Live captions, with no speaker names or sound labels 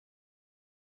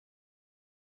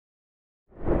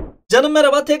Canım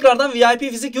merhaba, tekrardan VIP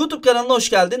Fizik YouTube kanalına hoş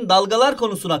geldin. Dalgalar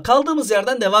konusuna kaldığımız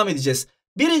yerden devam edeceğiz.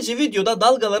 Birinci videoda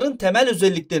dalgaların temel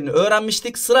özelliklerini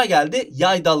öğrenmiştik. Sıra geldi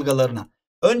yay dalgalarına.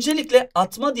 Öncelikle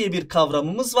atma diye bir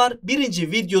kavramımız var.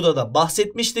 Birinci videoda da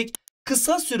bahsetmiştik.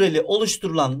 Kısa süreli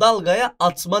oluşturulan dalgaya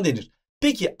atma denir.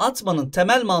 Peki atmanın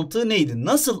temel mantığı neydi?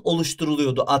 Nasıl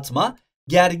oluşturuluyordu atma?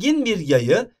 Gergin bir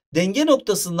yayı denge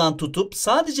noktasından tutup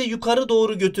sadece yukarı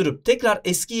doğru götürüp tekrar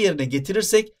eski yerine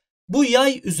getirirsek bu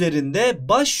yay üzerinde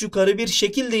baş yukarı bir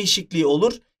şekil değişikliği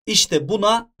olur. İşte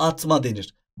buna atma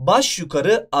denir. Baş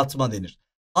yukarı atma denir.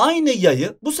 Aynı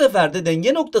yayı bu sefer de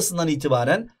denge noktasından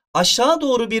itibaren aşağı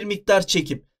doğru bir miktar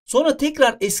çekip sonra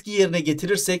tekrar eski yerine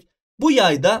getirirsek bu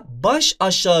yayda baş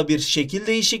aşağı bir şekil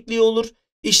değişikliği olur.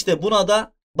 İşte buna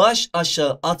da baş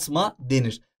aşağı atma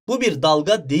denir. Bu bir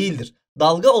dalga değildir.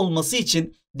 Dalga olması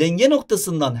için denge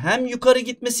noktasından hem yukarı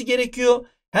gitmesi gerekiyor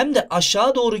hem de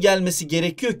aşağı doğru gelmesi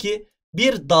gerekiyor ki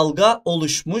bir dalga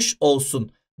oluşmuş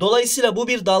olsun. Dolayısıyla bu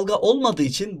bir dalga olmadığı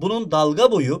için bunun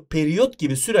dalga boyu, periyot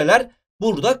gibi süreler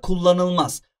burada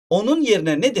kullanılmaz. Onun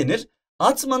yerine ne denir?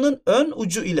 Atmanın ön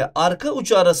ucu ile arka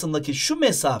ucu arasındaki şu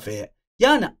mesafeye,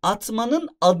 yani atmanın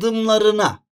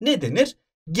adımlarına ne denir?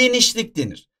 Genişlik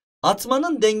denir.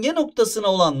 Atmanın denge noktasına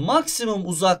olan maksimum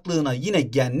uzaklığına yine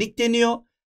genlik deniyor.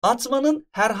 Atmanın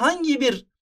herhangi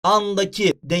bir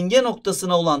andaki denge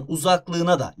noktasına olan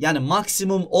uzaklığına da, yani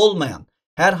maksimum olmayan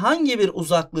herhangi bir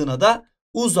uzaklığına da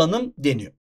uzanım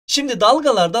deniyor. Şimdi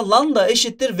dalgalarda lambda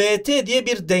eşittir Vt diye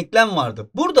bir denklem vardı.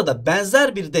 Burada da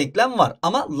benzer bir denklem var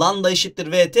ama lambda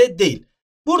eşittir Vt değil.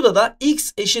 Burada da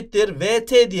x eşittir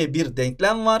Vt diye bir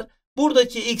denklem var.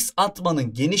 Buradaki x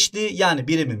atmanın genişliği, yani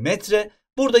birimi metre.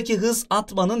 Buradaki hız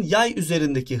atmanın yay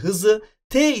üzerindeki hızı.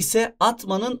 T ise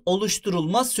atmanın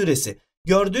oluşturulma süresi.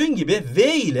 Gördüğün gibi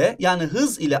V ile, yani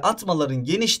hız ile atmaların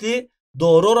genişliği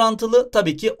doğru orantılı.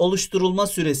 Tabii ki oluşturulma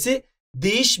süresi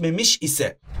değişmemiş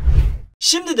ise.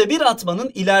 Şimdi de bir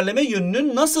atmanın ilerleme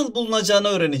yönünün nasıl bulunacağını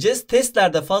öğreneceğiz.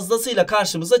 Testlerde fazlasıyla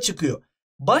karşımıza çıkıyor.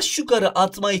 Baş yukarı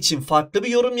atma için farklı bir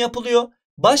yorum yapılıyor.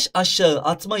 Baş aşağı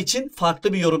atma için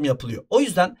farklı bir yorum yapılıyor. O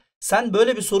yüzden sen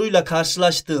böyle bir soruyla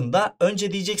karşılaştığında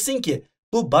önce diyeceksin ki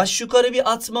bu baş yukarı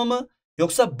bir atma mı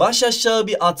yoksa baş aşağı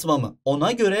bir atma mı?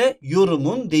 Ona göre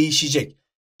yorumun değişecek.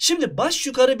 Şimdi baş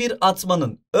yukarı bir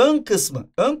atmanın ön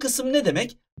kısım ne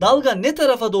demek? Dalga ne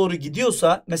tarafa doğru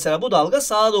gidiyorsa, mesela bu dalga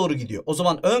sağa doğru gidiyor. O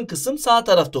zaman ön kısım sağ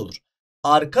tarafta olur.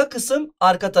 Arka kısım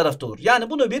arka tarafta olur. Yani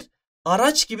bunu bir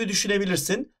araç gibi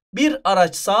düşünebilirsin. Bir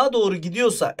araç sağa doğru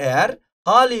gidiyorsa eğer,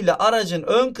 haliyle aracın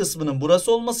ön kısmının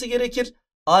burası olması gerekir.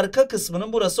 Arka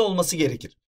kısmının burası olması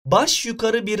gerekir. Baş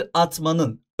yukarı bir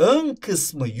atmanın ön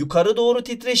kısmı yukarı doğru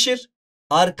titreşir.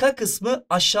 Arka kısmı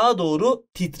aşağı doğru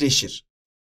titreşir.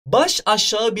 Baş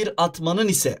aşağı bir atmanın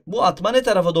ise bu atma ne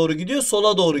tarafa doğru gidiyor?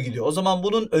 Sola doğru gidiyor. O zaman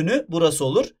bunun önü burası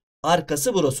olur.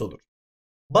 Arkası burası olur.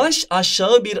 Baş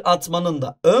aşağı bir atmanın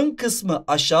da ön kısmı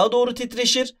aşağı doğru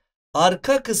titreşir.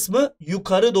 Arka kısmı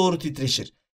yukarı doğru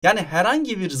titreşir. Yani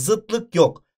herhangi bir zıtlık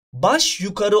yok. Baş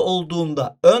yukarı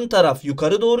olduğunda ön taraf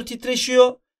yukarı doğru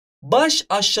titreşiyor. Baş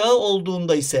aşağı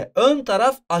olduğunda ise ön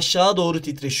taraf aşağı doğru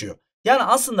titreşiyor. Yani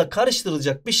aslında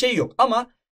karıştırılacak bir şey yok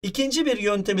ama ikinci bir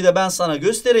yöntemi de ben sana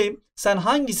göstereyim. Sen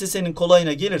hangisi senin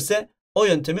kolayına gelirse o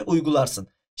yöntemi uygularsın.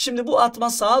 Şimdi bu atma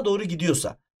sağa doğru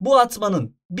gidiyorsa bu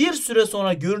atmanın bir süre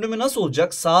sonra görünümü nasıl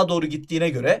olacak? Sağa doğru gittiğine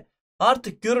göre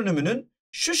artık görünümünün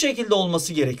şu şekilde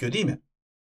olması gerekiyor, değil mi?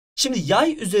 Şimdi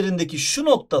yay üzerindeki şu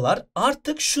noktalar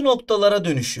artık şu noktalara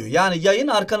dönüşüyor. Yani yayın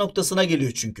arka noktasına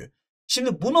geliyor çünkü.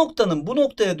 Şimdi bu noktanın bu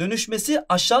noktaya dönüşmesi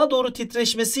aşağı doğru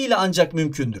titreşmesiyle ancak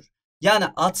mümkündür. Yani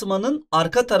atmanın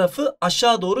arka tarafı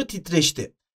aşağı doğru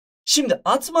titreşti. Şimdi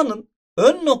atmanın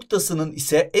ön noktasının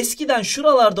ise eskiden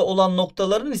şuralarda olan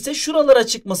noktaların ise şuralara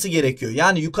çıkması gerekiyor.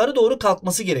 Yani yukarı doğru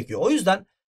kalkması gerekiyor. O yüzden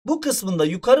bu kısmında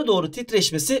yukarı doğru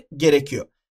titreşmesi gerekiyor.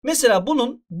 Mesela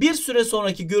bunun bir süre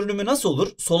sonraki görünümü nasıl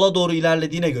olur? Sola doğru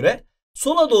ilerlediğine göre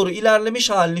sola doğru ilerlemiş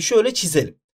halini şöyle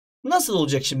çizelim. Nasıl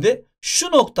olacak şimdi?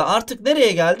 Şu nokta artık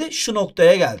nereye geldi? Şu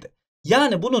noktaya geldi.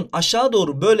 Yani bunun aşağı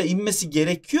doğru böyle inmesi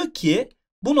gerekiyor ki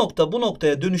bu nokta bu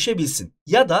noktaya dönüşebilsin.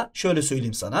 Ya da şöyle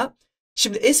söyleyeyim sana.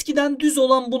 Şimdi eskiden düz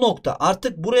olan bu nokta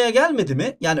artık buraya gelmedi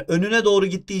mi? Yani önüne doğru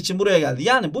gittiği için buraya geldi.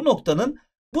 Yani bu noktanın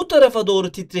bu tarafa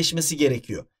doğru titreşmesi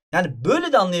gerekiyor. Yani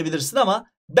böyle de anlayabilirsin ama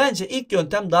bence ilk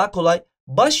yöntem daha kolay.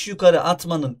 Baş yukarı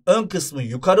atmanın ön kısmı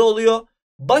yukarı oluyor.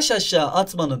 Baş aşağı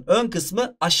atmanın ön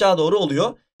kısmı aşağı doğru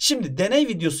oluyor. Şimdi deney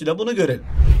videosuyla bunu görelim.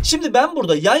 Şimdi ben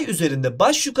burada yay üzerinde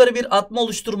baş yukarı bir atma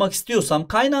oluşturmak istiyorsam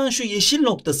kaynağın şu yeşil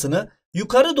noktasını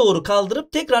yukarı doğru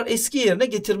kaldırıp tekrar eski yerine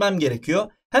getirmem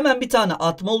gerekiyor. Hemen bir tane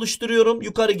atma oluşturuyorum.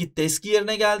 Yukarı gitti, eski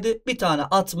yerine geldi. Bir tane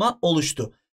atma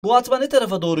oluştu. Bu atma ne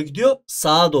tarafa doğru gidiyor?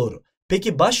 Sağa doğru.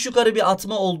 Peki baş yukarı bir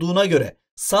atma olduğuna göre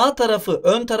sağ tarafı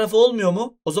ön tarafı olmuyor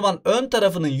mu? O zaman ön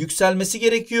tarafının yükselmesi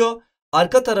gerekiyor.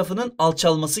 Arka tarafının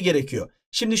alçalması gerekiyor.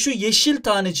 Şimdi şu yeşil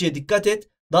taneciğe dikkat et.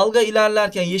 Dalga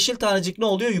ilerlerken yeşil tanecik ne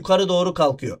oluyor? Yukarı doğru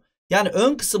kalkıyor. Yani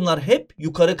ön kısımlar hep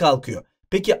yukarı kalkıyor.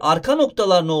 Peki arka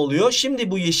noktalar ne oluyor?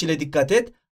 Şimdi bu yeşile dikkat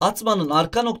et. Atmanın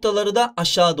arka noktaları da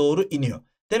aşağı doğru iniyor.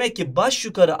 Demek ki baş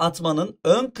yukarı atmanın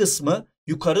ön kısmı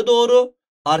yukarı doğru,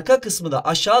 arka kısmı da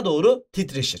aşağı doğru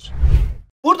titreşir.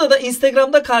 Burada da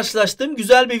Instagram'da karşılaştığım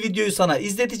güzel bir videoyu sana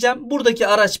izleteceğim. Buradaki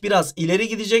araç biraz ileri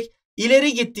gidecek.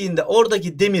 İleri gittiğinde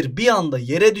oradaki demir bir anda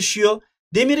yere düşüyor.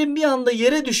 Demirin bir anda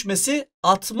yere düşmesi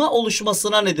atma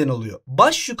oluşmasına neden oluyor.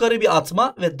 Baş yukarı bir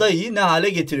atma ve dayıyı ne hale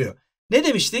getiriyor? Ne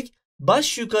demiştik?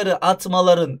 Baş yukarı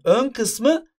atmaların ön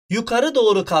kısmı yukarı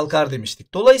doğru kalkar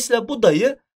demiştik. Dolayısıyla bu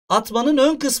dayı atmanın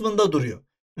ön kısmında duruyor.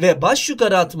 Ve baş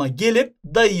yukarı atma gelip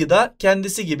dayıyı da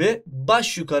kendisi gibi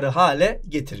baş yukarı hale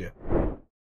getiriyor.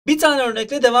 Bir tane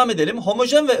örnekle devam edelim.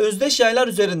 Homojen ve özdeş yaylar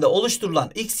üzerinde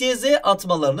oluşturulan X, Y, Z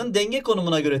atmalarının denge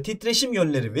konumuna göre titreşim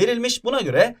yönleri verilmiş. Buna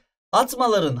göre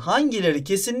atmaların hangileri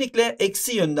kesinlikle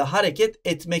eksi yönde hareket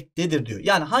etmektedir diyor.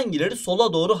 Yani hangileri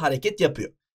sola doğru hareket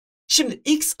yapıyor. Şimdi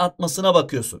X atmasına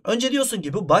bakıyorsun. Önce diyorsun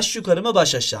ki bu baş yukarı mı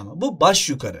baş aşağı mı? Bu baş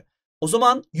yukarı. O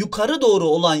zaman yukarı doğru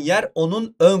olan yer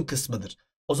onun ön kısmıdır.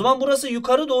 O zaman burası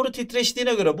yukarı doğru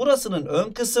titreştiğine göre burasının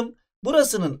ön kısım,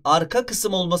 burasının arka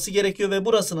kısım olması gerekiyor ve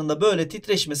burasının da böyle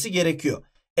titreşmesi gerekiyor.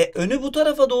 Önü bu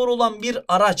tarafa doğru olan bir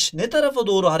araç ne tarafa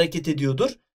doğru hareket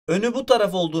ediyordur? Önü bu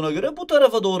taraf olduğuna göre bu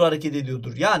tarafa doğru hareket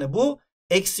ediyordur. Yani bu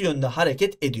eksi yönde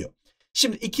hareket ediyor.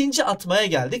 Şimdi ikinci atmaya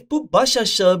geldik. Bu baş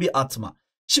aşağı bir atma.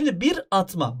 Şimdi bir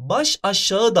atma baş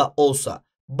aşağı da olsa,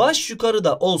 baş yukarı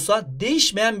da olsa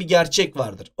değişmeyen bir gerçek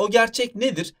vardır. O gerçek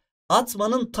nedir?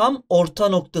 Atmanın tam orta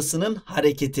noktasının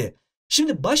hareketi.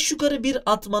 Şimdi baş yukarı bir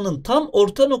atmanın tam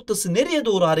orta noktası nereye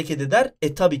doğru hareket eder?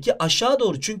 Tabii ki aşağı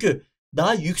doğru. Çünkü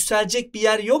daha yükselecek bir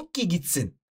yer yok ki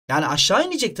gitsin. Yani aşağı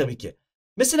inecek tabii ki.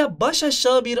 Mesela baş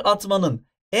aşağı bir atmanın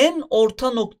en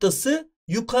orta noktası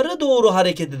yukarı doğru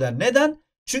hareket eder. Neden?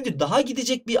 Çünkü daha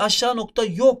gidecek bir aşağı nokta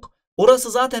yok.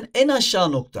 Orası zaten en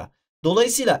aşağı nokta.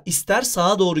 Dolayısıyla ister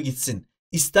sağa doğru gitsin,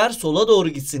 ister sola doğru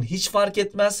gitsin hiç fark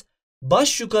etmez.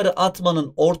 Baş yukarı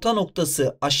atmanın orta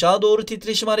noktası aşağı doğru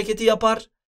titreşim hareketi yapar.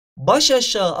 Baş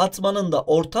aşağı atmanın da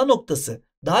orta noktası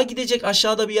daha gidecek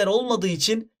aşağıda bir yer olmadığı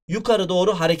için yukarı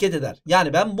doğru hareket eder.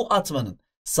 Yani ben bu atmanın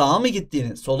sağa mı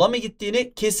gittiğini, sola mı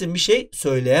gittiğini kesin bir şey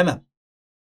söyleyemem.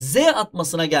 Z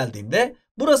atmasına geldiğimde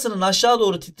burasının aşağı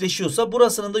doğru titreşiyorsa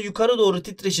burasının da yukarı doğru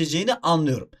titreşeceğini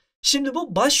anlıyorum. Şimdi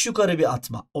bu baş yukarı bir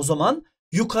atma. O zaman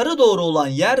yukarı doğru olan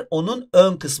yer onun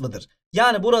ön kısmıdır.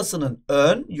 Yani burasının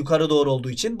ön, yukarı doğru olduğu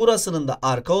için burasının da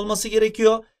arka olması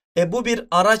gerekiyor. Bu bir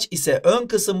araç ise ön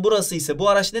kısım burası ise bu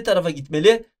araç ne tarafa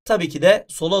gitmeli? Tabii ki de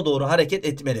sola doğru hareket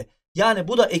etmeli. Yani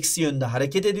bu da eksi yönde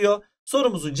hareket ediyor.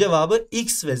 Sorumuzun cevabı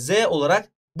X ve Z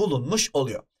olarak bulunmuş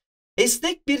oluyor.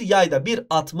 Esnek bir yayda bir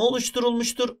atma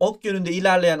oluşturulmuştur. Ok yönünde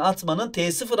ilerleyen atmanın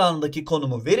T0 anındaki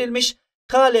konumu verilmiş.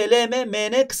 K, L, L, M,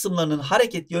 M, N kısımlarının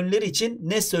hareket yönleri için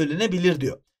ne söylenebilir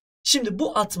diyor. Şimdi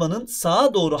bu atmanın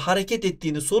sağa doğru hareket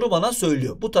ettiğini soru bana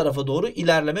söylüyor. Bu tarafa doğru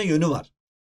ilerleme yönü var.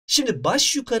 Şimdi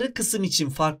baş yukarı kısım için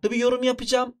farklı bir yorum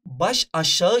yapacağım. Baş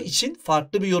aşağı için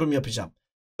farklı bir yorum yapacağım.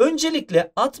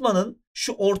 Öncelikle atmanın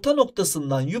şu orta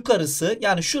noktasından yukarısı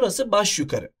yani şurası baş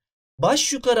yukarı.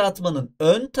 Baş yukarı atmanın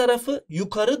ön tarafı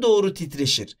yukarı doğru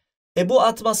titreşir. Bu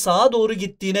atma sağa doğru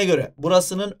gittiğine göre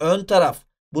burasının ön taraf,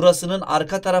 burasının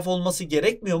arka taraf olması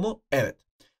gerekmiyor mu? Evet.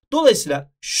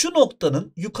 Dolayısıyla şu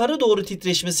noktanın yukarı doğru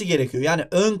titreşmesi gerekiyor. Yani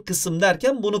ön kısım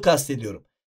derken bunu kastediyorum.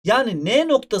 Yani N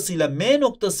noktasıyla M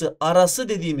noktası arası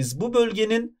dediğimiz bu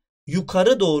bölgenin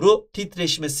yukarı doğru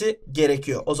titreşmesi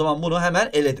gerekiyor. O zaman bunu hemen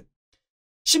eledim.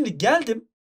 Şimdi geldim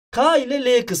K ile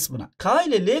L kısmına. K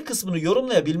ile L kısmını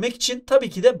yorumlayabilmek için tabii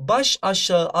ki de baş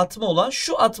aşağı atma olan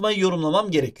şu atmayı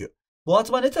yorumlamam gerekiyor. Bu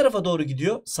atma ne tarafa doğru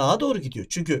gidiyor? Sağa doğru gidiyor.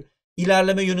 Çünkü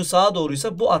ilerleme yönü sağa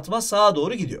doğruysa bu atma sağa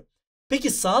doğru gidiyor.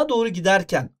 Peki sağa doğru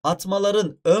giderken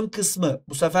atmaların ön kısmı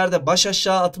bu sefer de baş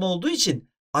aşağı atma olduğu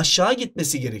için aşağı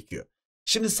gitmesi gerekiyor.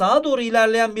 Şimdi sağa doğru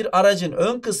ilerleyen bir aracın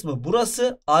ön kısmı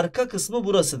burası, arka kısmı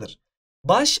burasıdır.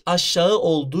 Baş aşağı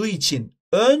olduğu için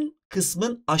ön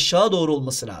kısmın aşağı doğru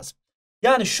olması lazım.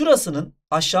 Yani şurasının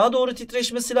aşağı doğru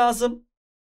titreşmesi lazım.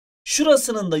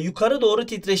 Şurasının da yukarı doğru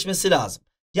titreşmesi lazım.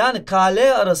 Yani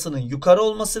KL arasının yukarı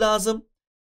olması lazım.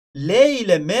 L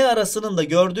ile M arasının da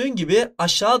gördüğün gibi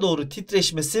aşağı doğru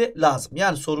titreşmesi lazım.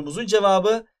 Yani sorumuzun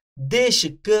cevabı D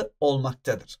şıkkı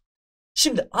olmaktadır.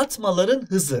 Şimdi atmaların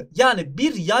hızı yani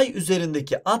bir yay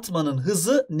üzerindeki atmanın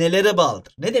hızı nelere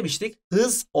bağlıdır? Ne demiştik?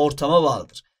 Hız ortama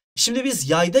bağlıdır. Şimdi biz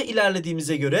yayda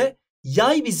ilerlediğimize göre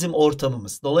yay bizim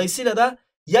ortamımız. Dolayısıyla da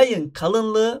yayın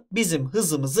kalınlığı bizim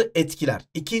hızımızı etkiler.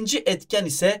 İkinci etken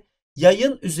ise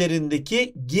yayın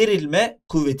üzerindeki gerilme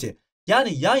kuvveti.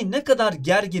 Yani yay ne kadar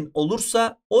gergin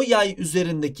olursa o yay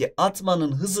üzerindeki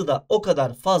atmanın hızı da o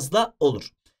kadar fazla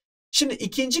olur. Şimdi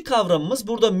ikinci kavramımız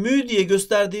burada mü diye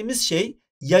gösterdiğimiz şey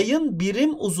yayın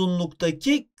birim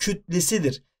uzunluktaki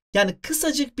kütlesidir. Yani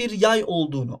kısacık bir yay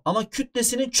olduğunu ama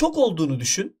kütlesinin çok olduğunu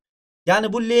düşün.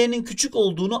 Yani bu L'nin küçük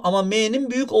olduğunu ama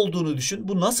M'nin büyük olduğunu düşün.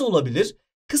 Bu nasıl olabilir?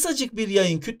 Kısacık bir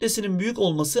yayın kütlesinin büyük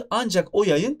olması ancak o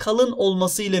yayın kalın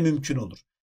olması ile mümkün olur.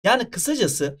 Yani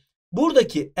kısacası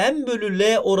buradaki M bölü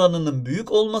L oranının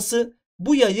büyük olması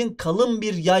bu yayın kalın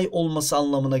bir yay olması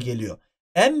anlamına geliyor.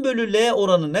 M bölü L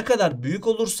oranı ne kadar büyük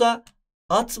olursa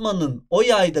atmanın o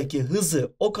yaydaki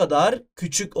hızı o kadar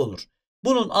küçük olur.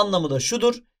 Bunun anlamı da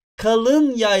şudur.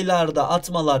 Kalın yaylarda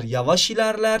atmalar yavaş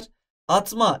ilerler.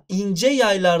 Atma ince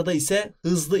yaylarda ise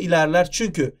hızlı ilerler.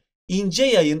 Çünkü ince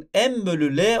yayın M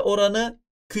bölü L oranı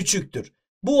küçüktür.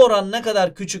 Bu oran ne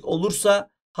kadar küçük olursa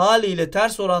haliyle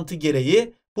ters orantı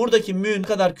gereği buradaki mü ne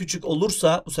kadar küçük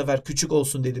olursa, bu sefer küçük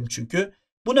olsun dedim çünkü.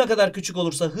 Bu ne kadar küçük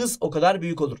olursa hız o kadar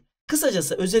büyük olur.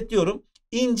 Kısacası özetliyorum.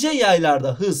 İnce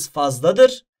yaylarda hız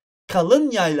fazladır.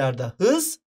 Kalın yaylarda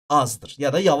hız azdır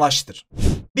ya da yavaştır.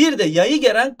 Bir de yayı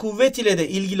geren kuvvet ile de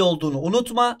ilgili olduğunu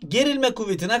unutma. Gerilme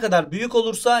kuvveti ne kadar büyük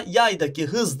olursa yaydaki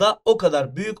hız da o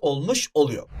kadar büyük olmuş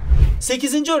oluyor.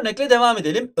 8. örnekle devam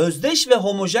edelim. Özdeş ve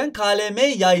homojen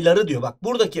KLM yayları diyor. Bak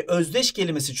buradaki özdeş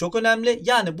kelimesi çok önemli.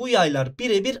 Yani bu yaylar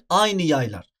birebir aynı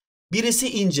yaylar. Birisi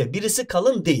ince, birisi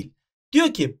kalın değil.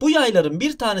 Diyor ki bu yayların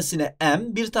bir tanesine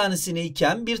M, bir tanesine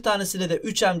 2M, bir tanesine de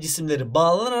 3M cisimleri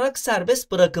bağlanarak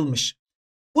serbest bırakılmış.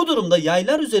 Bu durumda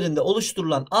yaylar üzerinde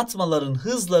oluşturulan atmaların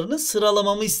hızlarını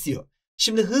sıralamamı istiyor.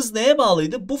 Şimdi hız neye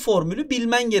bağlıydı? Bu formülü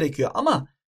bilmen gerekiyor ama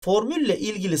formülle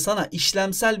ilgili sana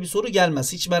işlemsel bir soru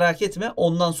gelmez. Hiç merak etme,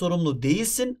 ondan sorumlu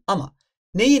değilsin ama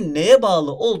neyin neye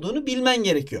bağlı olduğunu bilmen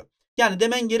gerekiyor. Yani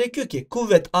demen gerekiyor ki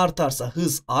kuvvet artarsa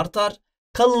hız artar,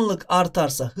 kalınlık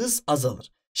artarsa hız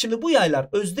azalır. Şimdi bu yaylar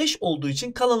özdeş olduğu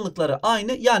için kalınlıkları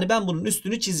aynı, yani ben bunun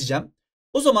üstünü çizeceğim.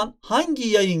 O zaman hangi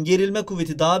yayın gerilme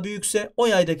kuvveti daha büyükse o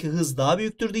yaydaki hız daha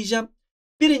büyüktür diyeceğim.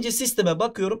 Birinci sisteme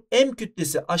bakıyorum. M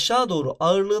kütlesi aşağı doğru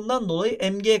ağırlığından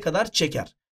dolayı mg'ye kadar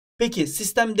çeker. Peki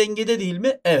sistem dengede değil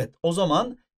mi? Evet. O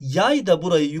zaman yay da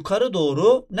burayı yukarı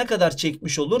doğru ne kadar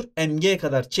çekmiş olur? Mg'ye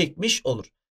kadar çekmiş olur.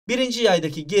 Birinci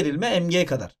yaydaki gerilme mg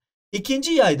kadar.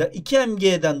 İkinci yayda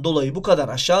 2mg'den dolayı bu kadar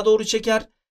aşağı doğru çeker.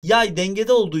 Yay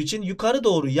dengede olduğu için yukarı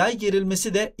doğru yay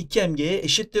gerilmesi de 2mg'ye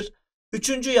eşittir.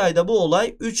 Üçüncü yayda bu olay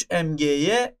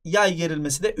 3mg'ye, yay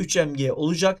gerilmesi de 3mg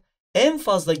olacak. En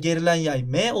fazla gerilen yay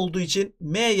M olduğu için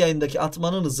M yayındaki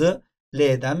atmanın hızı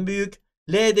L'den büyük.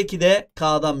 L'deki de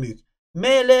K'dan büyük.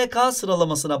 M-L-K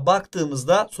sıralamasına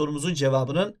baktığımızda sorumuzun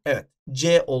cevabının evet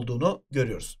C olduğunu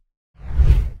görüyoruz.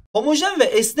 Homojen ve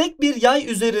esnek bir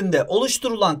yay üzerinde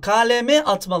oluşturulan KLM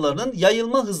atmalarının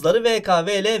yayılma hızları VK,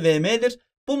 VL, VM'dir.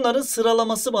 Bunların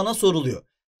sıralaması bana soruluyor.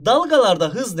 Dalgalarda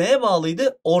hız neye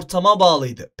bağlıydı? Ortama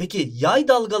bağlıydı. Peki yay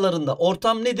dalgalarında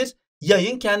ortam nedir?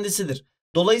 Yayın kendisidir.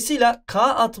 Dolayısıyla K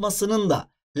atmasının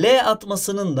da, L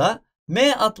atmasının da,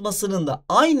 M atmasının da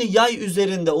aynı yay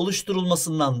üzerinde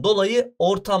oluşturulmasından dolayı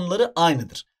ortamları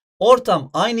aynıdır. Ortam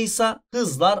aynıysa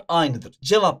hızlar aynıdır.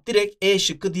 Cevap direkt E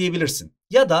şıkkı diyebilirsin.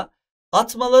 Ya da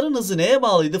atmaların hızı neye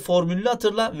bağlıydı? Formülünü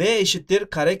hatırla. V eşittir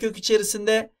karekök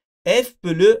içerisinde F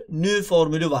bölü nü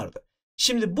formülü vardı.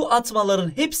 Şimdi bu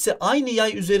atmaların hepsi aynı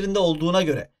yay üzerinde olduğuna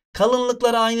göre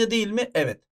kalınlıkları aynı değil mi?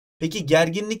 Evet. Peki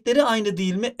gerginlikleri aynı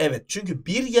değil mi? Evet. Çünkü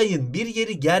bir yayın bir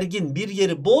yeri gergin, bir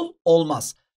yeri bol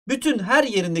olmaz. Bütün her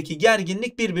yerindeki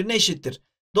gerginlik birbirine eşittir.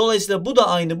 Dolayısıyla bu da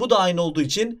aynı, bu da aynı olduğu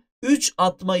için 3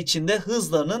 atma içinde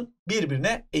hızlarının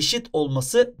birbirine eşit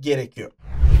olması gerekiyor.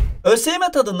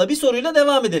 ÖSYM tadında bir soruyla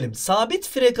devam edelim. Sabit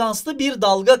frekanslı bir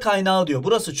dalga kaynağı diyor.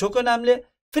 Burası çok önemli.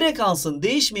 Frekansın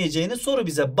değişmeyeceğini soru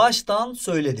bize baştan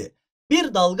söyledi.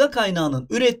 Bir dalga kaynağının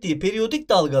ürettiği periyodik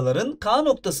dalgaların K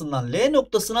noktasından L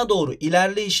noktasına doğru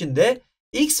ilerleyişinde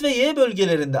X ve Y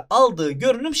bölgelerinde aldığı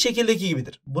görünüm şekildeki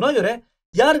gibidir. Buna göre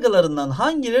yargılarından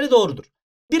hangileri doğrudur?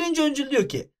 Birinci öncül diyor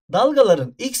ki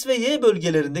dalgaların X ve Y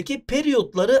bölgelerindeki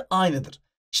periyotları aynıdır.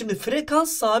 Şimdi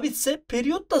frekans sabitse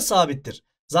periyot da sabittir.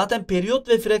 Zaten periyot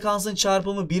ve frekansın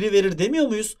çarpımı 1'i verir demiyor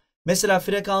muyuz? Mesela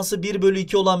frekansı 1 bölü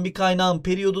 2 olan bir kaynağın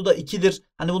periyodu da 2'dir.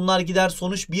 Hani bunlar gider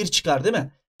sonuç 1 çıkar değil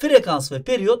mi? Frekans ve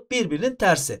periyot birbirinin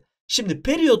tersi. Şimdi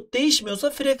periyot değişmiyorsa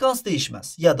frekans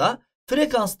değişmez. Ya da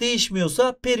frekans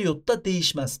değişmiyorsa periyot da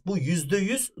değişmez. Bu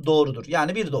 %100 doğrudur.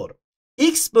 Yani bir doğru.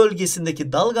 X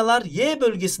bölgesindeki dalgalar Y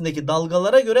bölgesindeki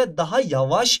dalgalara göre daha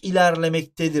yavaş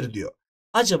ilerlemektedir diyor.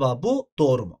 Acaba bu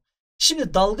doğru mu?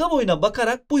 Şimdi dalga boyuna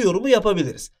bakarak bu yorumu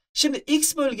yapabiliriz. Şimdi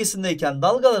X bölgesindeyken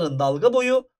dalgaların dalga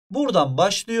boyu buradan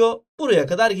başlıyor, buraya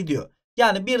kadar gidiyor.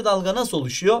 Yani bir dalga nasıl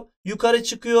oluşuyor? Yukarı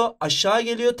çıkıyor, aşağı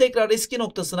geliyor, tekrar eski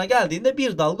noktasına geldiğinde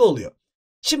bir dalga oluyor.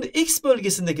 Şimdi X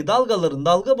bölgesindeki dalgaların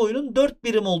dalga boyunun 4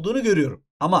 birim olduğunu görüyorum.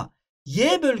 Ama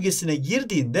Y bölgesine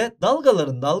girdiğinde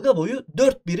dalgaların dalga boyu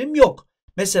 4 birim yok.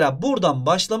 Mesela buradan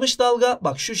başlamış dalga,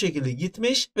 bak şu şekilde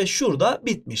gitmiş ve şurada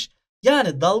bitmiş.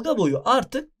 Yani dalga boyu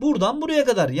artık buradan buraya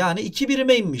kadar, yani 2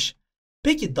 birime inmiş.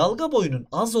 Peki dalga boyunun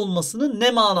az olmasının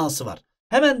ne manası var?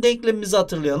 Hemen denklemimizi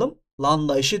hatırlayalım.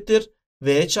 Lambda eşittir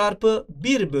V çarpı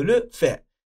 1 bölü F.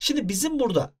 Şimdi bizim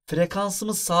burada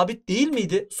frekansımız sabit değil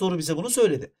miydi? Soru bize bunu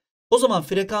söyledi. O zaman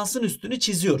frekansın üstünü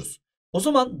çiziyoruz. O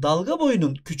zaman dalga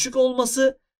boyunun küçük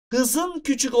olması hızın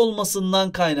küçük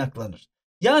olmasından kaynaklanır.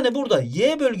 Yani burada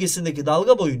Y bölgesindeki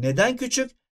dalga boyu neden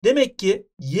küçük? Demek ki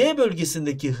Y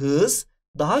bölgesindeki hız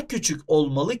daha küçük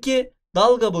olmalı ki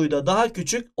dalga boyu da daha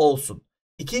küçük olsun.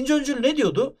 İkinci öncül ne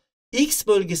diyordu? X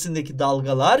bölgesindeki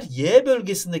dalgalar Y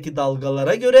bölgesindeki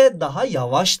dalgalara göre daha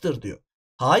yavaştır diyor.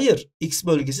 Hayır, X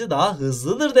bölgesi daha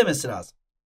hızlıdır demesi lazım.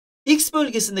 X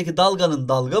bölgesindeki dalganın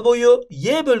dalga boyu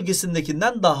Y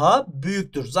bölgesindekinden daha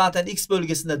büyüktür. Zaten X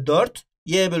bölgesinde 4,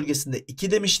 Y bölgesinde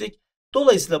 2 demiştik.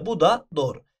 Dolayısıyla bu da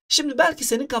doğru. Şimdi belki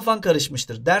senin kafan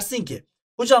karışmıştır. Dersin ki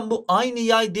hocam bu aynı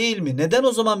yay değil mi? Neden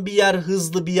o zaman bir yer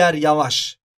hızlı bir yer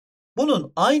yavaş?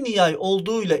 Bunun aynı yay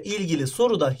olduğuyla ilgili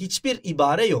soruda hiçbir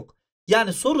ibare yok.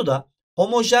 Yani soruda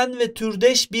homojen ve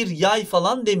türdeş bir yay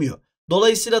falan demiyor.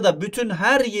 Dolayısıyla da bütün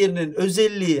her yerinin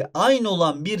özelliği aynı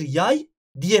olan bir yay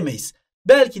diyemeyiz.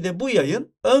 Belki de bu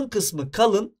yayın ön kısmı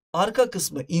kalın, arka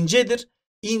kısmı incedir.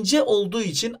 İnce olduğu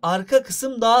için arka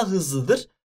kısım daha hızlıdır.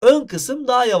 Ön kısım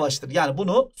daha yavaştır. Yani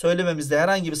bunu söylememizde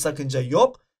herhangi bir sakınca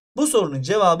yok. Bu sorunun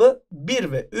cevabı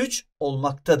 1 ve 3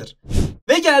 olmaktadır.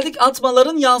 Ve geldik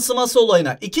atmaların yansıması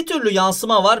olayına. İki türlü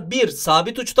yansıma var. Bir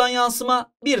sabit uçtan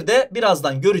yansıma, bir de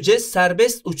birazdan göreceğiz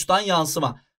serbest uçtan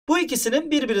yansıma. Bu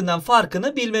ikisinin birbirinden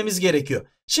farkını bilmemiz gerekiyor.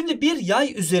 Şimdi bir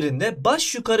yay üzerinde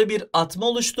baş yukarı bir atma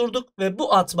oluşturduk ve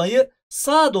bu atmayı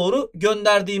sağa doğru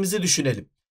gönderdiğimizi düşünelim.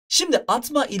 Şimdi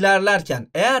atma ilerlerken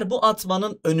eğer bu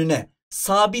atmanın önüne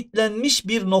sabitlenmiş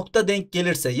bir nokta denk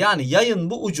gelirse, yani yayın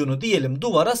bu ucunu diyelim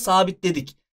duvara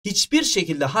sabitledik. Hiçbir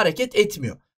şekilde hareket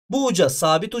etmiyor. Bu uca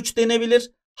sabit uç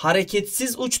denebilir,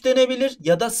 hareketsiz uç denebilir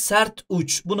ya da sert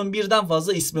uç. Bunun birden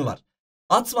fazla ismi var.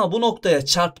 Atma bu noktaya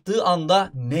çarptığı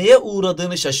anda neye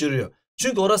uğradığını şaşırıyor.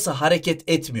 Çünkü orası hareket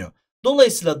etmiyor.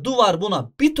 Dolayısıyla duvar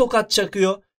buna bir tokat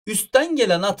çakıyor. Üstten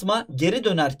gelen atma geri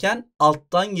dönerken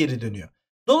alttan geri dönüyor.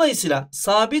 Dolayısıyla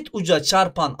sabit uca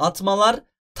çarpan atmalar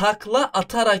takla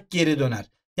atarak geri döner.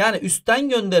 Yani üstten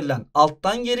gönderilen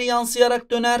alttan geri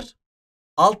yansıyarak döner.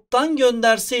 Alttan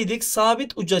gönderseydik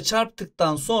sabit uca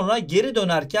çarptıktan sonra geri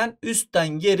dönerken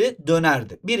üstten geri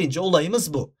dönerdi. Birinci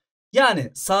olayımız bu.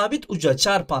 Yani sabit uca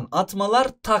çarpan atmalar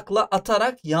takla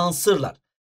atarak yansırlar.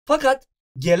 Fakat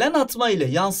gelen atma ile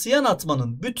yansıyan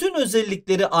atmanın bütün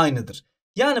özellikleri aynıdır.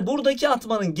 Yani buradaki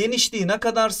atmanın genişliği ne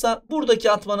kadarsa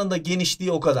buradaki atmanın da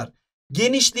genişliği o kadar.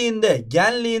 Genişliğinde,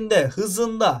 genliğinde,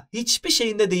 hızında, hiçbir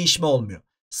şeyinde değişme olmuyor.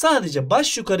 Sadece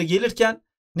baş yukarı gelirken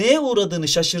neye uğradığını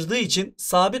şaşırdığı için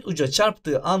sabit uca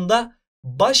çarptığı anda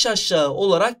baş aşağı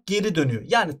olarak geri dönüyor.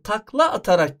 Yani takla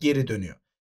atarak geri dönüyor.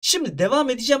 Şimdi devam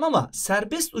edeceğim ama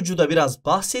serbest ucu da biraz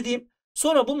bahsedeyim.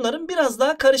 Sonra bunların biraz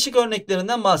daha karışık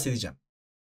örneklerinden bahsedeceğim.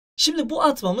 Şimdi bu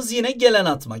atmamız yine gelen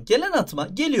atma. Gelen atma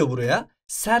geliyor buraya.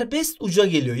 Serbest uca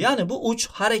geliyor. Yani bu uç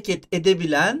hareket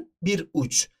edebilen bir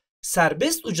uç.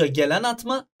 Serbest uca gelen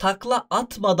atma takla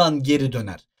atmadan geri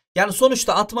döner. Yani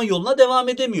sonuçta atma yoluna devam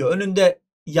edemiyor. Önünde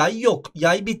yay yok.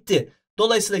 Yay bitti.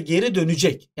 Dolayısıyla geri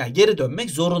dönecek. Yani geri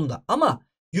dönmek zorunda. Ama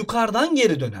yukarıdan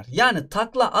geri döner. Yani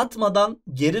takla atmadan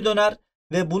geri döner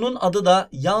ve bunun adı da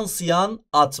yansıyan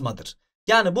atmadır.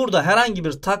 Yani burada herhangi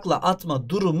bir takla atma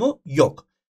durumu yok.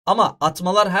 Ama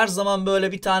atmalar her zaman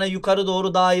böyle bir tane yukarı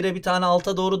doğru daire, bir tane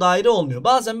alta doğru daire olmuyor.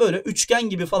 Bazen böyle üçgen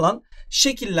gibi falan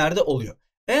şekillerde oluyor.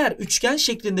 Eğer üçgen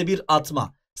şeklinde bir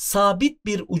atma sabit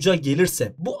bir uca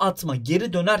gelirse bu atma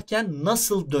geri dönerken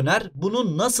nasıl döner?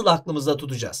 Bunu nasıl aklımızda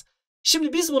tutacağız?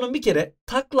 Şimdi biz bunun bir kere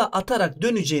takla atarak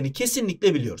döneceğini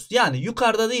kesinlikle biliyoruz. Yani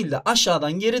yukarıda değil de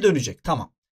aşağıdan geri dönecek.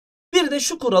 Tamam. Bir de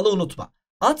şu kuralı unutma.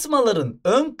 Atmaların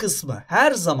ön kısmı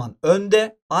her zaman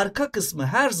önde, arka kısmı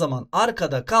her zaman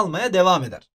arkada kalmaya devam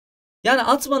eder. Yani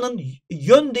atmanın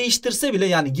yön değiştirse bile,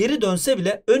 yani geri dönse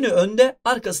bile önü önde,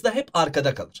 arkası da hep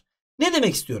arkada kalır. Ne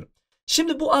demek istiyorum?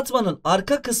 Şimdi bu atmanın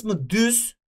arka kısmı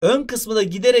düz, ön kısmı da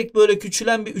giderek böyle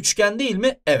küçülen bir üçgen değil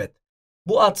mi? Evet.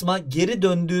 Bu atma geri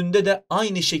döndüğünde de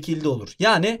aynı şekilde olur.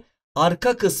 Yani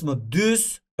arka kısmı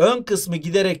düz, ön kısmı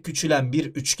giderek küçülen bir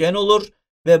üçgen olur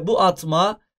ve bu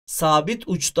atma sabit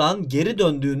uçtan geri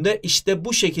döndüğünde işte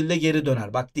bu şekilde geri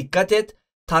döner. Bak dikkat et.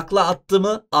 Takla attı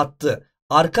mı? Attı.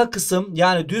 Arka kısım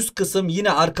yani düz kısım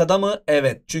yine arkada mı?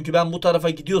 Evet. Çünkü ben bu tarafa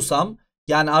gidiyorsam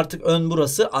yani artık ön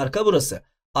burası, arka burası.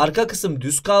 Arka kısım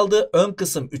düz kaldı, ön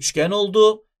kısım üçgen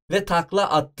oldu ve takla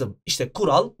attım. İşte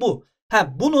kural bu.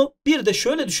 Bunu bir de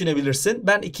şöyle düşünebilirsin.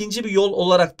 Ben ikinci bir yol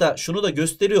olarak da şunu da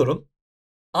gösteriyorum.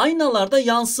 Aynalarda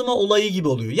yansıma olayı gibi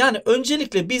oluyor. Yani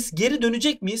öncelikle biz geri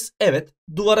dönecek miyiz? Evet.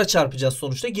 Duvara çarpacağız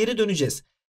sonuçta. Geri döneceğiz.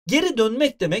 Geri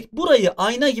dönmek demek burayı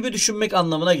ayna gibi düşünmek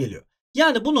anlamına geliyor.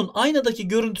 Yani bunun aynadaki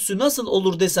görüntüsü nasıl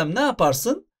olur desem ne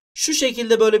yaparsın? Şu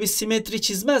şekilde böyle bir simetri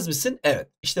çizmez misin? Evet.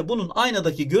 İşte bunun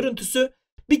aynadaki görüntüsü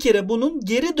bir kere bunun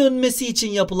geri dönmesi için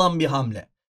yapılan bir hamle.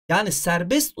 Yani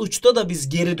serbest uçta da biz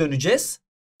geri döneceğiz.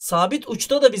 Sabit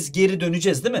uçta da biz geri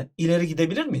döneceğiz değil mi? İleri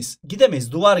gidebilir miyiz?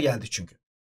 Gidemeyiz. Duvar geldi çünkü.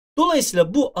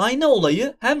 Dolayısıyla bu ayna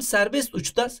olayı hem serbest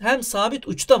uçta hem sabit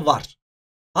uçta var.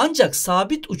 Ancak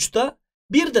sabit uçta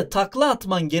bir de takla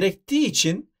atman gerektiği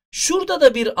için şurada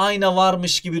da bir ayna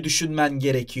varmış gibi düşünmen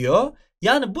gerekiyor.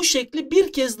 Yani bu şekli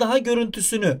bir kez daha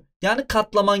görüntüsünü yani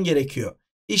katlaman gerekiyor.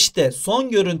 İşte son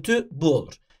görüntü bu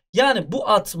olur. Yani bu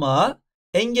atma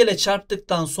engele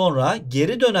çarptıktan sonra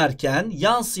geri dönerken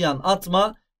yansıyan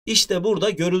atma işte burada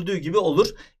görüldüğü gibi olur.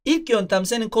 İlk yöntem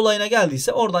senin kolayına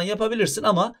geldiyse oradan yapabilirsin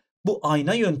ama bu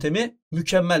ayna yöntemi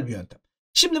mükemmel bir yöntem.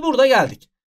 Şimdi burada geldik.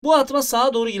 Bu atma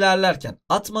sağa doğru ilerlerken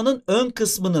atmanın ön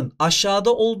kısmının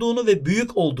aşağıda olduğunu ve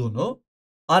büyük olduğunu,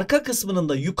 arka kısmının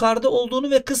da yukarıda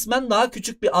olduğunu ve kısmen daha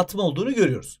küçük bir atma olduğunu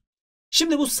görüyoruz.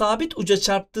 Şimdi bu sabit uca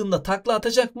çarptığında takla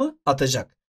atacak mı?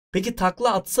 Atacak. Peki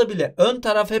takla atsa bile ön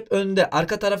taraf hep önde,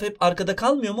 arka taraf hep arkada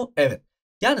kalmıyor mu? Evet.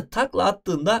 Yani takla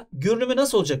attığında görünümü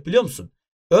nasıl olacak biliyor musun?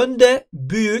 Önde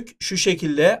büyük şu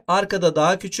şekilde, arkada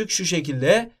daha küçük şu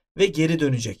şekilde ve geri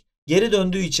dönecek. Geri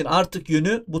döndüğü için artık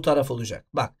yönü bu taraf olacak.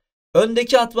 Bak,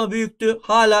 öndeki atma büyüktü,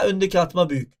 hala öndeki atma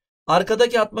büyük.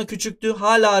 Arkadaki atma küçüktü,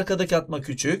 hala arkadaki atma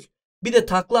küçük. Bir de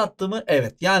takla attı mı?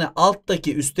 Evet. Yani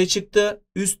alttaki üste çıktı,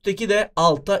 üstteki de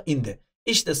alta indi.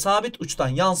 İşte sabit uçtan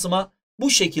yansıma bu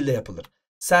şekilde yapılır.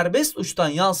 Serbest uçtan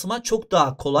yansıma çok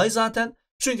daha kolay zaten.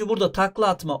 Çünkü burada takla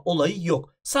atma olayı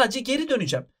yok. Sadece geri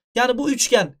döneceğim. Yani bu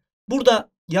üçgen burada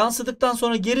yansıdıktan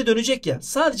sonra geri dönecek ya.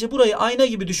 Sadece burayı ayna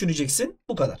gibi düşüneceksin.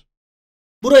 Bu kadar.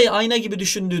 Burayı ayna gibi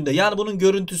düşündüğünde yani bunun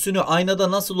görüntüsünü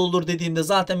aynada nasıl olur dediğinde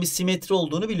zaten bir simetri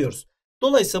olduğunu biliyoruz.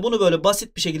 Dolayısıyla bunu böyle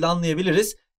basit bir şekilde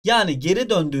anlayabiliriz. Yani geri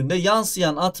döndüğünde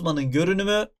yansıyan atmanın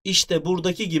görünümü işte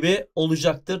buradaki gibi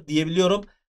olacaktır diyebiliyorum.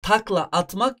 Takla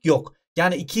atmak yok.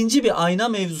 Yani ikinci bir ayna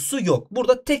mevzusu yok.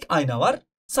 Burada tek ayna var.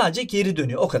 Sadece geri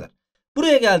dönüyor o kadar.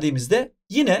 Buraya geldiğimizde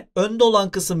yine önde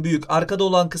olan kısım büyük, arkada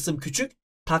olan kısım küçük.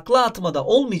 Takla atmada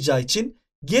olmayacağı için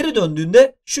geri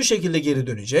döndüğünde şu şekilde geri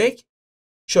dönecek.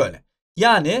 Şöyle.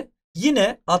 Yani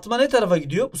yine atma ne tarafa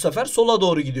gidiyor? Bu sefer sola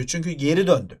doğru gidiyor. Çünkü geri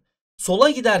döndü. Sola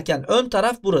giderken ön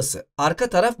taraf burası. Arka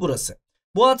taraf burası.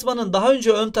 Bu atmanın daha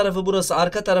önce ön tarafı burası,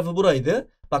 arka tarafı buraydı.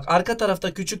 Bak arka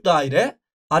tarafta küçük daire,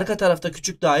 arka tarafta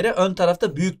küçük daire, ön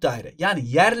tarafta büyük daire. Yani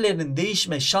yerlerinin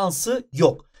değişme şansı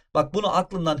yok. Bak bunu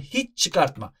aklından hiç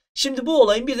çıkartma. Şimdi bu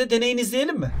olayın bir de deneyini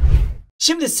izleyelim mi?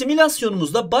 Şimdi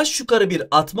simülasyonumuzda baş yukarı bir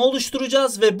atma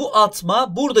oluşturacağız ve bu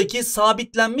atma buradaki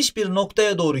sabitlenmiş bir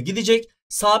noktaya doğru gidecek.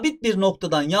 Sabit bir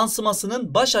noktadan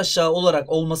yansımasının baş aşağı olarak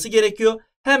olması gerekiyor.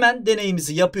 Hemen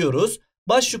deneyimizi yapıyoruz.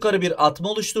 Baş yukarı bir atma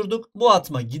oluşturduk. Bu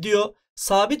atma gidiyor.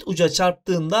 Sabit uca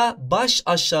çarptığında baş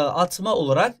aşağı atma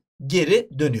olarak geri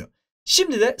dönüyor.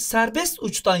 Şimdi de serbest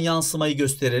uçtan yansımayı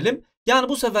gösterelim. Yani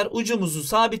bu sefer ucumuzu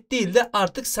sabit değil de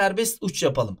artık serbest uç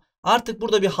yapalım. Artık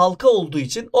burada bir halka olduğu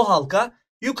için o halka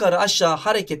yukarı aşağı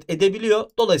hareket edebiliyor.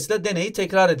 Dolayısıyla deneyi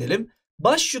tekrar edelim.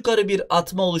 Baş yukarı bir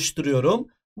atma oluşturuyorum.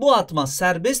 Bu atma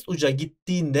serbest uca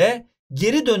gittiğinde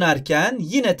geri dönerken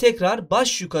yine tekrar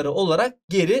baş yukarı olarak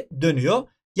geri dönüyor.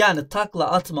 Yani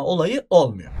takla atma olayı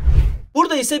olmuyor.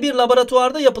 Burada ise bir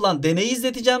laboratuvarda yapılan deneyi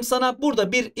izleteceğim sana.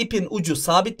 Burada bir ipin ucu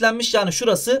sabitlenmiş. Yani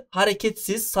şurası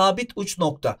hareketsiz sabit uç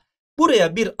nokta.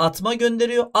 Buraya bir atma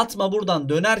gönderiyor. Atma buradan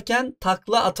dönerken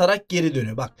takla atarak geri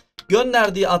dönüyor. Bak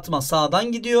gönderdiği atma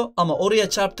sağdan gidiyor ama oraya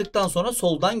çarptıktan sonra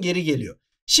soldan geri geliyor.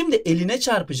 Şimdi eline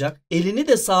çarpacak. Elini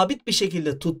de sabit bir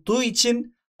şekilde tuttuğu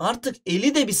için artık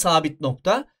eli de bir sabit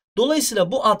nokta.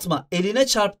 Dolayısıyla bu atma eline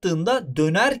çarptığında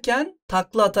dönerken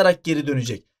takla atarak geri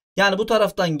dönecek. Yani bu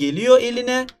taraftan geliyor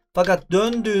eline fakat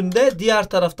döndüğünde diğer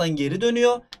taraftan geri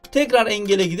dönüyor. Tekrar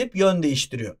engele gidip yön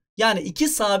değiştiriyor. Yani iki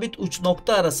sabit uç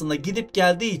nokta arasında gidip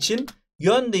geldiği için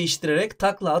yön değiştirerek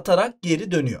takla atarak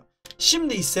geri dönüyor.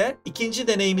 Şimdi ise ikinci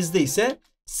deneyimizde ise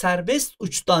serbest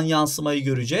uçtan yansımayı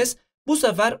göreceğiz. Bu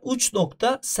sefer uç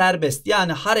nokta serbest,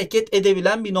 yani hareket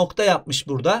edebilen bir nokta yapmış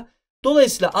burada.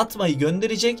 Dolayısıyla atmayı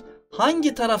gönderecek.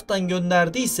 Hangi taraftan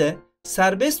gönderdiyse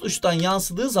serbest uçtan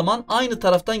yansıdığı zaman aynı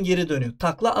taraftan geri dönüyor.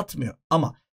 Takla atmıyor.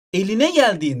 Ama eline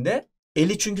geldiğinde,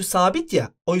 eli çünkü sabit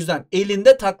ya, o yüzden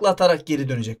elinde takla atarak geri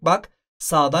dönecek. Bak,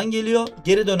 sağdan geliyor,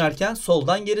 geri dönerken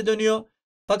soldan geri dönüyor.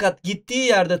 Fakat gittiği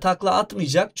yerde takla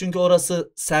atmayacak. Çünkü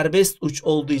orası serbest uç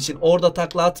olduğu için orada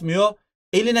takla atmıyor.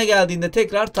 Eline geldiğinde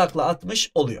tekrar takla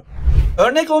atmış oluyor.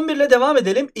 Örnek 11 ile devam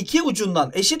edelim. İki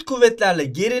ucundan eşit kuvvetlerle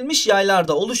gerilmiş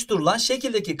yaylarda oluşturulan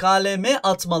şekildeki KLM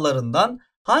atmalarından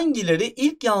hangileri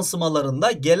ilk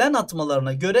yansımalarında gelen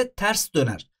atmalarına göre ters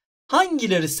döner?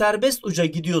 Hangileri serbest uca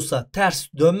gidiyorsa ters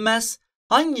dönmez?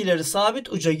 Hangileri sabit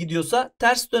uca gidiyorsa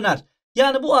ters döner?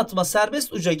 Yani bu atma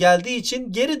serbest uca geldiği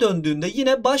için geri döndüğünde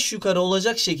yine baş yukarı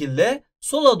olacak şekilde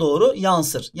sola doğru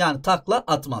yansır. Yani takla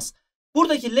atmaz.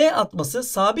 Buradaki L atması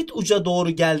sabit uca doğru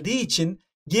geldiği için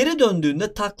geri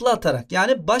döndüğünde takla atarak,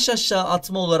 yani baş aşağı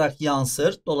atma olarak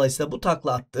yansır. Dolayısıyla bu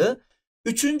takla attı.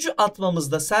 Üçüncü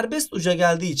atmamızda serbest uca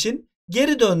geldiği için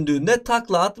geri döndüğünde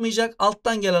takla atmayacak.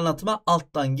 Alttan gelen atma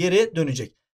alttan geri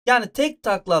dönecek. Yani tek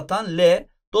takla atan L.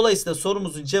 Dolayısıyla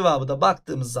sorumuzun cevabı da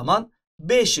baktığımız zaman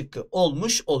B şıkkı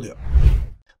olmuş oluyor.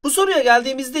 Bu soruya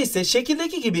geldiğimizde ise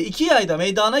şekildeki gibi iki yayda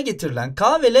meydana getirilen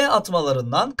K ve L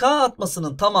atmalarından K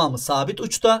atmasının tamamı sabit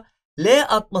uçta, L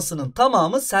atmasının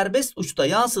tamamı serbest uçta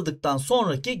yansıdıktan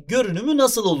sonraki görünümü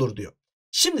nasıl olur diyor.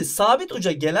 Şimdi sabit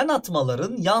uca gelen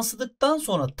atmaların yansıdıktan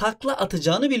sonra takla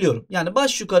atacağını biliyorum. Yani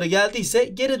baş yukarı geldiyse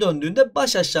geri döndüğünde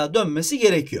baş aşağı dönmesi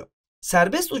gerekiyor.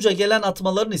 Serbest uca gelen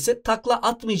atmaların ise takla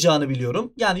atmayacağını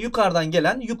biliyorum. Yani yukarıdan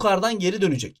gelen yukarıdan geri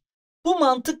dönecek. Bu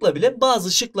mantıkla bile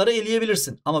bazı şıkları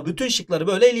eleyebilirsin ama bütün şıkları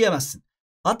böyle eleyemezsin.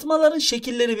 Atmaların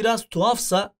şekilleri biraz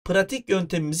tuhafsa pratik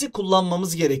yöntemimizi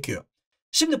kullanmamız gerekiyor.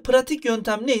 Şimdi pratik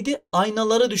yöntem neydi?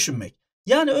 Aynaları düşünmek.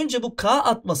 Yani önce bu K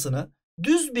atmasını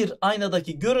düz bir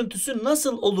aynadaki görüntüsü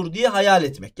nasıl olur diye hayal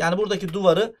etmek. Yani buradaki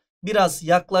duvarı biraz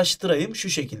yaklaştırayım şu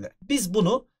şekilde. Biz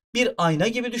bunu bir ayna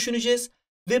gibi düşüneceğiz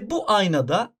ve bu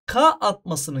aynada K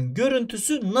atmasının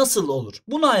görüntüsü nasıl olur?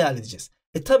 Bunu hayal edeceğiz.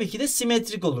 Tabii ki de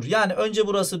simetrik olur. Yani önce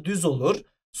burası düz olur.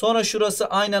 Sonra şurası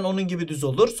aynen onun gibi düz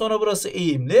olur. Sonra burası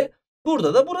eğimli.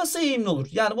 Burada da burası eğimli olur.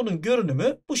 Yani bunun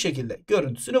görünümü bu şekilde.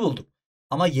 Görüntüsünü bulduk.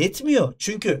 Ama yetmiyor.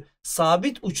 Çünkü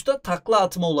sabit uçta takla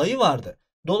atma olayı vardı.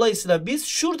 Dolayısıyla biz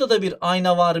şurada da bir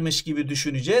ayna varmış gibi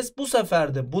düşüneceğiz. Bu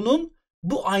sefer de bunun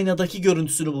bu aynadaki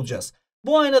görüntüsünü bulacağız.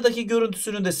 Bu aynadaki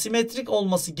görüntüsünün de simetrik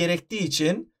olması gerektiği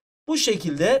için bu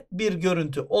şekilde bir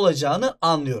görüntü olacağını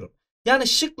anlıyorum. Yani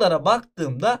şıklara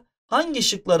baktığımda hangi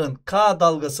şıkların K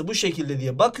dalgası bu şekilde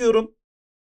diye bakıyorum.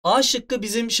 A şıkkı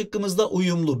bizim şıkkımızda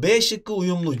uyumlu, B şıkkı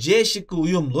uyumlu, C şıkkı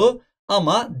uyumlu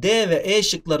ama D ve E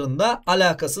şıklarında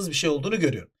alakasız bir şey olduğunu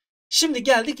görüyorum. Şimdi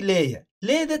geldik L'ye.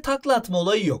 L'de takla atma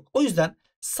olayı yok. O yüzden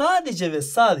sadece ve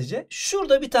sadece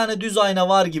şurada bir tane düz ayna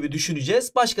var gibi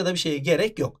düşüneceğiz. Başka da bir şeye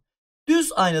gerek yok.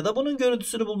 Düz aynada bunun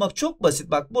görüntüsünü bulmak çok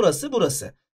basit. Bak burası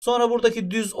burası. Sonra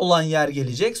buradaki düz olan yer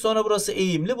gelecek. Sonra burası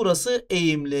eğimli, burası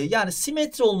eğimli. Yani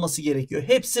simetri olması gerekiyor.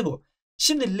 Hepsi bu.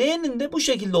 Şimdi L'nin de bu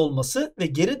şekilde olması ve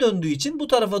geri döndüğü için bu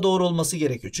tarafa doğru olması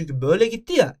gerekiyor. Çünkü böyle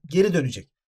gitti ya, geri dönecek.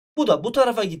 Bu da bu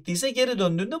tarafa gittiyse geri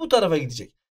döndüğünde bu tarafa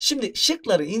gidecek. Şimdi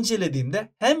şıkları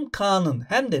incelediğimde hem K'nın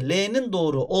hem de L'nin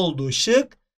doğru olduğu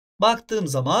şık, baktığım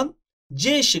zaman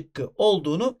C şıkkı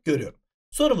olduğunu görüyorum.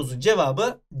 Sorumuzun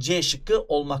cevabı C şıkkı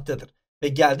olmaktadır. Ve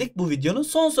geldik bu videonun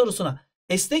son sorusuna.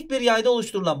 Esnek bir yayda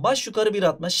oluşturulan baş yukarı bir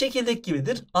atma şekildeki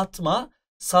gibidir. Atma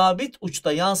sabit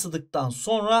uçta yansıdıktan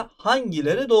sonra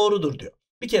hangileri doğrudur diyor.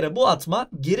 Bir kere bu atma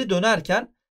geri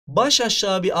dönerken baş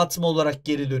aşağı bir atma olarak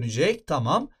geri dönecek.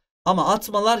 Tamam. Ama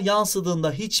atmalar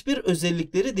yansıdığında hiçbir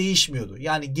özellikleri değişmiyordu.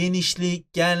 Yani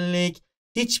genişlik, genlik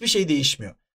hiçbir şey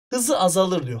değişmiyor. Hızı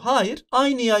azalır diyor. Hayır,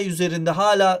 aynı yay üzerinde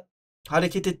hala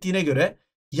hareket ettiğine göre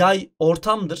yay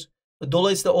ortamdır.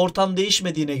 Dolayısıyla ortam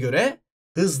değişmediğine göre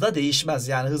hız da değişmez.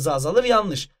 Yani hızı azalır,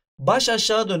 yanlış. Baş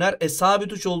aşağı döner.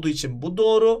 Sabit uç olduğu için bu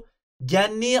doğru.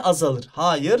 Genliği azalır.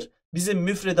 Hayır. Bizim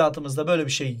müfredatımızda böyle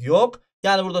bir şey yok.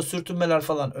 Yani burada sürtünmeler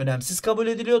falan önemsiz kabul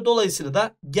ediliyor. Dolayısıyla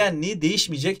da genliği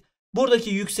değişmeyecek. Buradaki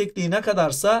yüksekliği ne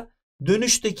kadarsa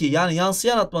dönüşteki yani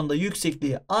yansıyan atmanın da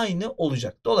yüksekliği aynı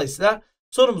olacak. Dolayısıyla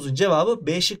sorumuzun cevabı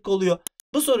B şıkkı oluyor.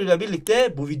 Bu soruyla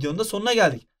birlikte bu videonun da sonuna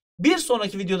geldik. Bir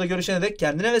sonraki videoda görüşene dek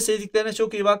kendine ve sevdiklerine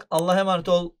çok iyi bak. Allah'a emanet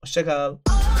ol. Hoşça kal.